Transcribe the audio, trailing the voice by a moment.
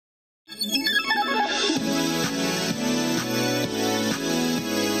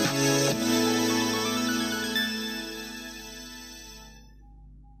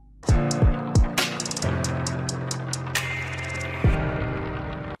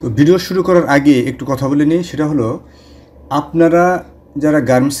তো ভিডিও শুরু করার আগে একটু কথা বলে নিই, সেটা হলো আপনারা যারা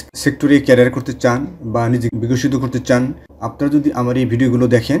গার্মেন্টস সেক্টরে ক্যারিয়ার করতে চান বা নিজেকে বিকশিত করতে চান, আপনারা যদি আমার এই ভিডিওগুলো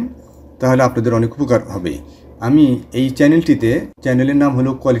দেখেন তাহলে আপনাদের অনেক উপকার হবে। আমি এই চ্যানেলের নাম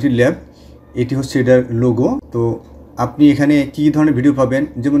হলো কোয়ালিটি ল্যাব, এটি হচ্ছে এটার লোগো। তো আপনি এখানে কী ধরনের ভিডিও পাবেন,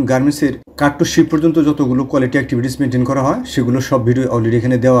 যেমন গার্মেন্টসের কাট টু শিপ পর্যন্ত যতগুলো কোয়ালিটি অ্যাক্টিভিটিস মেনটেন করা হয় সেগুলো সব ভিডিও অলরেডি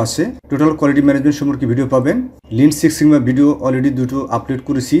এখানে দেওয়া আছে। টোটাল কোয়ালিটি ম্যানেজমেন্ট সম্পর্কে ভিডিও পাবেন। Lin six sigma video already 2টো upload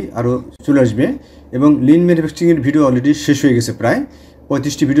করেছি, আরও চলে আসবে। এবং লিন ম্যানুফ্যাকচারিংয়ের ভিডিও অলরেডি শেষ হয়ে গেছে, প্রায়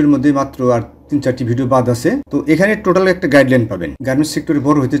 35টি ভিডিওর মধ্যে মাত্র আর 3-4টি ভিডিও বাদ আছে। তো এখানে টোটাল একটা গাইডলাইন পাবেন। গার্মেন্টস সেক্টরে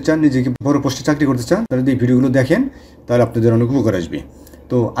বড় হতে চান, নিজেকে বড় পোস্টে চাকরি করতে চান, তাহলে যদি এই ভিডিওগুলো দেখেন তাহলে আপনাদের অনেক উপকার আসবে।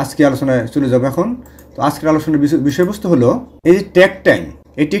 তো আজকে আলোচনায় চলে যাবো এখন। তো আজকের আলোচনার বিষয়বস্তু হলো এই যে ট্যাক্ট টাইম।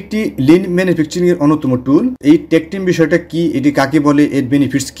 এটি একটি লিন ম্যানুফ্যাকচারিং এর অন্যতম টুল। এই ট্যাক্ট টাইম বিষয়টা কি, এটি কাকে বলে, এর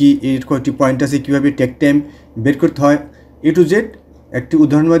বেনিফিটস কি, এর কয়েকটি পয়েন্ট আছে, কীভাবে ট্যাক্ট টাইম বের করতে হয়, এ টু জেড একটি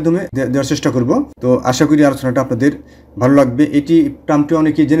উদাহরণের মাধ্যমে দেওয়ার চেষ্টা করব। তো আশা করি আলোচনাটা আপনাদের ভালো লাগবে। এটি টার্মটি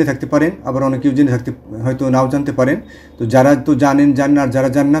অনেকেই জেনে থাকতে পারেন, আবার অনেকেও জেনে থাকতে হয়তো নাও জানতে পারেন। তো যারা তো জানেন আর যারা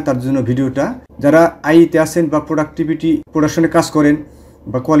জানেন না তার জন্য ভিডিওটা। যারা আইতে আছেন বা প্রোডাকশনে কাজ করেন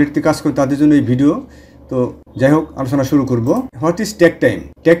বা কোয়ালিটিতে কাজ করেন তাদের জন্য এই ভিডিও। তো যাই হোক, আলোচনা শুরু করব। What is tact time?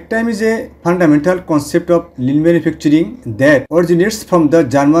 Tact time is a fundamental concept of Lin manufacturing that originates from the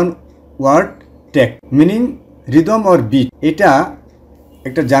German word tact meaning rhythm or bit. এটা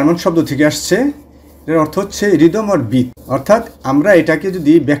একটা জার্মান শব্দ থেকে আসছে, এর অর্থ হচ্ছে রিদম অর বিট। অর্থাৎ আমরা এটাকে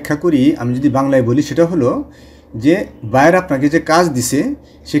যদি ব্যাখ্যা করি, আমি যদি বাংলায় বলি, সেটা হলো যে বায়ার আপনাকে যে কাজ দিছে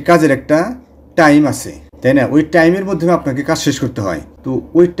সেই কাজের একটা টাইম আছে, তাই না? ওই টাইমের মধ্যে আপনাকে কাজ শেষ করতে হয়। তো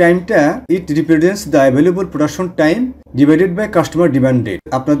ওই টাইমটা ইট represents the available production time divided by customer demand rate.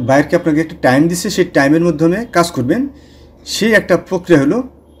 আপনার বায়ারকে আপনাকে একটা টাইম দিচ্ছে, সেই টাইমের মাধ্যমে কাজ করবেন, সেই একটা প্রক্রিয়া হলো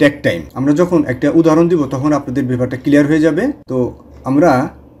ট্যাক্ট টাইম। আমরা যখন একটা উদাহরণ দিব তখন আপনাদের ব্যাপারটা ক্লিয়ার হয়ে যাবে। তো আমরা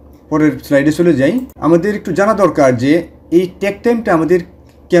পরের স্লাইডে চলে যাই। আমাদের একটু জানা দরকার যে এই ট্যাক্ট টাইমটা আমাদের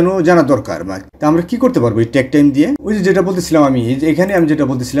কেন জানা দরকার, তা আমরা কি করতে পারবো এই ট্যাক্ট টাইম দিয়ে। ওই যে যেটা বলতেছিলাম আমি, এখানে আমি যেটা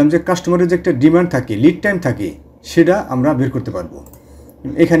বলতেছিলাম যে কাস্টমারের যে একটা ডিমান্ড থাকে, লিড টাইম থাকে, সেটা আমরা বের করতে পারবো।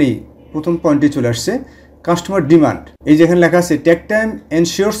 এখানেই প্রথম পয়েন্টে চলে আসছে কাস্টমার ডিমান্ড। এই যেখানে লেখা আছে tact time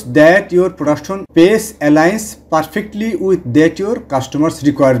ensures that your production pace aligns perfectly with that your customers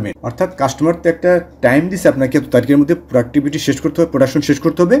requirement. অর্থাৎ কাস্টমার তো একটা টাইম দিচ্ছে আপনাকে, এত তারিখের মধ্যে প্রোডাক্টিভিটি শেষ করতে হবে, প্রোডাকশন শেষ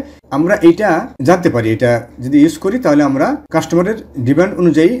করতে হবে। আমরা এইটা জানতে পারি, এটা যদি ইউজ করি তাহলে আমরা কাস্টমারের ডিমান্ড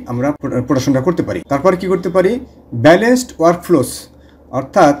অনুযায়ী আমরা প্রোডাকশনটা করতে পারি। তারপর কি করতে পারি, ব্যালেন্সড ওয়ার্কফ্লোস।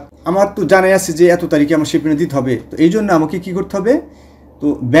 অর্থাৎ আমার তো জানাই আছে যে এত তারিখে আমার শিপমেন্ট দিতে হবে, তো এই জন্য আমাকে কি করতে হবে, তো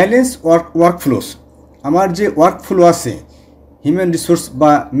ব্যালেন্স ওয়ার্কফ্লোস। আমার যে ওয়ার্কফ্লো আছে, হিউম্যান রিসোর্স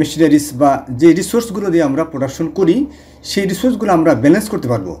বা মেশিনারিজ বা যে রিসোর্সগুলো দিয়ে আমরা প্রোডাকশন করি, সেই রিসোর্সগুলো আমরা ব্যালেন্স করতে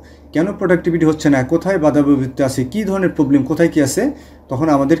পারবো। কেন প্রোডাক্টিভিটি হচ্ছে না, কোথায় বাধা বিপত্তি আছে, কী ধরনের প্রবলেম, কোথায় কী আছে, তখন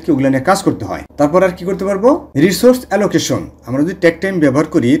আমাদেরকে ওগুলো নিয়ে কাজ করতে হয়। তারপর আর কি করতে পারবো, রিসোর্স অ্যালোকেশন। আমরা যদি ট্যাক্ট টাইম ব্যবহার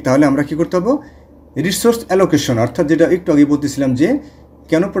করি তাহলে আমরা কি করতে পারবো, রিসোর্স অ্যালোকেশন। অর্থাৎ যেটা একটু আগে বলতেছিলাম যে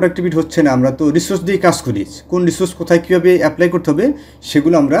কেন প্রোডাক্টিভিটি হচ্ছে না, আমরা তো রিসোর্স দিয়ে কাজ করি, কোন রিসোর্স কোথায় কীভাবে অ্যাপ্লাই করতে হবে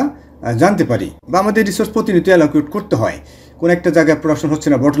সেগুলো আমরা জানতে পারি, বা আমাদের রিসোর্স প্রতিনিয়ত অ্যালোকেট করতে হয়। কোন একটা জায়গায় প্রোডাকশন হচ্ছে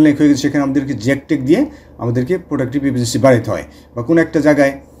না, বটলনেক হয়ে গেছে, সেখানে আমাদেরকে টেক দিয়ে আমাদেরকে প্রোডাক্টিভ এফিসিয়েন্সি বাড়াতে হয়। বা কোনো একটা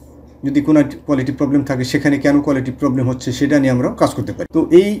জায়গায় যদি কোনো কোয়ালিটি প্রবলেম থাকে, সেখানে কেন কোয়ালিটি প্রবলেম হচ্ছে সেটা নিয়ে আমরা কাজ করতে পারি। তো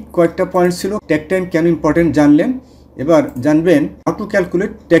এই কয়েকটা পয়েন্ট ছিল ট্যাক্ট টাইম কেন ইম্পর্টেন্ট জানলেন। এবার জানবেন how to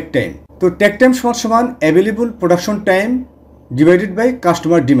calculate tact time. তো ট্যাক্ট টাইম সমান available production time divided by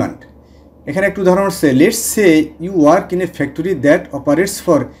customer demand. এখানে একটা উদাহরণ হচ্ছে, let's say you work in a factory that operates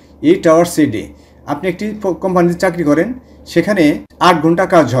for 8 hours a day. আপনি একটি কোম্পানিতে চাকরি করেন, সেখানে 8 ঘন্টা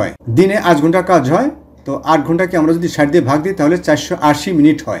কাজ হয়, দিনে 8 ঘন্টা কাজ হয়। তো 8 ঘন্টাকে আমরা যদি 60 দিয়ে ভাগ দিই তাহলে 480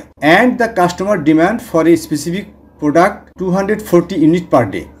 মিনিট হয়। And the customer demand for a specific product 240 unit per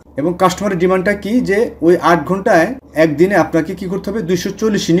day. এবং কাস্টমারের ডিমান্ডটা কি, যে ওই 8 ঘন্টায় একদিনে আপনাকে কি করতে হবে,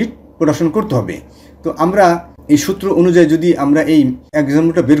 240 ইউনিট প্রোডাকশন করতে হবে। তো আমরা এই সূত্র অনুযায়ী যদি আমরা এই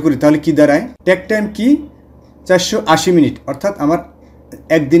এক্সাম্পলটা বের করি তাহলে কি দাঁড়ায়, ট্যাক্ট টাইম কি 480 মিনিট, অর্থাৎ আমার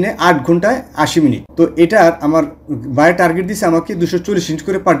একদিনে 8 ঘন্টায় 80 মিনিট। তো এটার আমার বায়ার টার্গেট দিচ্ছে আমাকে 240 ইউনিট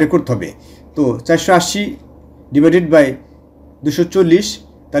করে পার ডে করতে হবে। তো 480 ডিভাইডেড বাই 240,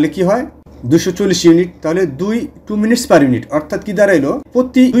 তাহলে কি হয়, 240 ইউনিট, তাহলে 2 মিনিটস পার ইউনিট। অর্থাৎ কি দাঁড়াইলো,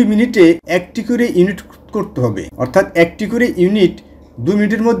 প্রতি 2 মিনিটে একটি করে ইউনিট করতে হবে। অর্থাৎ একটি করে ইউনিট 2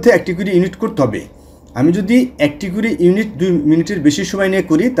 মিনিটের মধ্যে একটি করে ইউনিট করতে হবে। আমি যদি একটি করে ইউনিট 2 মিনিটের বেশি সময় নিয়ে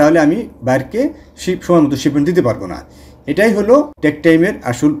করি তাহলে আমি বায়ারকে সময় মতো শিপমেন্ট দিতে পারবো না। এটাই হলো ট্যাক্ট টাইমের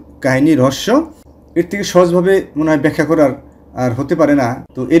আসল কাহিনী, রহস্য। এর থেকে সহজভাবে মনে হয় ব্যাখ্যা করার আর হতে পারে না।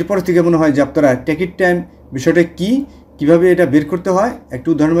 তো এরপর থেকে মনে হয় যে আপনারা ট্যাক্ট টাইম বিষয়টা কীভাবে এটা বের করতে হয় একটু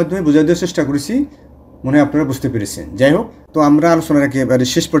উদাহরণের মাধ্যমে বোঝার দেওয়ার চেষ্টা করেছি। মনে হয় আপনারা বুঝতে পেরেছেন। যাই হোক, তো আমরা আলোচনার একেবারে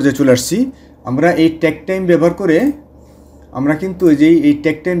শেষ পর্যায়ে চলে আসছি। আমরা এই ট্যাক্ট টাইম ব্যবহার করে আমরা কিন্তু এই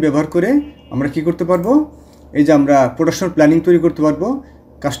ট্যাক্ট টাইম ব্যবহার করে আমরা কী করতে পারবো, এই যে আমরা প্রোডাকশন প্ল্যানিং তৈরি করতে পারবো,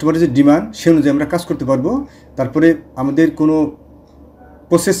 কাস্টমারের যে ডিমান্ড সে অনুযায়ী আমরা কাজ করতে পারবো। তারপরে আমাদের কোনো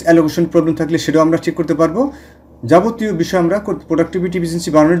প্রসেস অ্যালোকেশন প্রবলেম থাকলে সেটাও আমরা ঠিক করতে পারবো। যাবতীয় বিষয় আমরা প্রোডাক্টিভিটি এফিসিয়েন্সি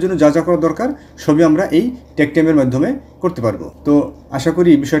বাড়ানোর জন্য যা যা করা দরকার সবই আমরা এই ট্যাক্ট টাইমের মাধ্যমে করতে পারবো। তো আশা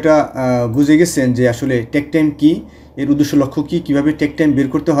করি বিষয়টা বুঝে গেছেন যে আসলে ট্যাক্ট টাইম কী, এর উদ্দেশ্য লক্ষ্য কী, কীভাবে ট্যাক্ট টাইম বের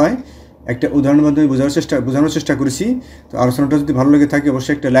করতে হয়, একটা উদাহরণের মাধ্যমে বোঝানোর চেষ্টা করেছি। তো আলোচনাটা যদি ভালো লেগে থাকে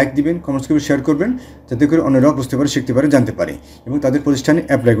অবশ্যই একটা লাইক দিবেন, কমেন্টস করে শেয়ার করবেন, যাতে করে অন্যরাও বুঝতে পারে, শিখতে পারে, জানতে পারে এবং তাদের প্রতিষ্ঠানে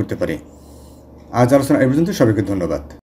অ্যাপ্লাই করতে পারে। আজ আলোচনা এই পর্যন্ত। সবাইকে ধন্যবাদ।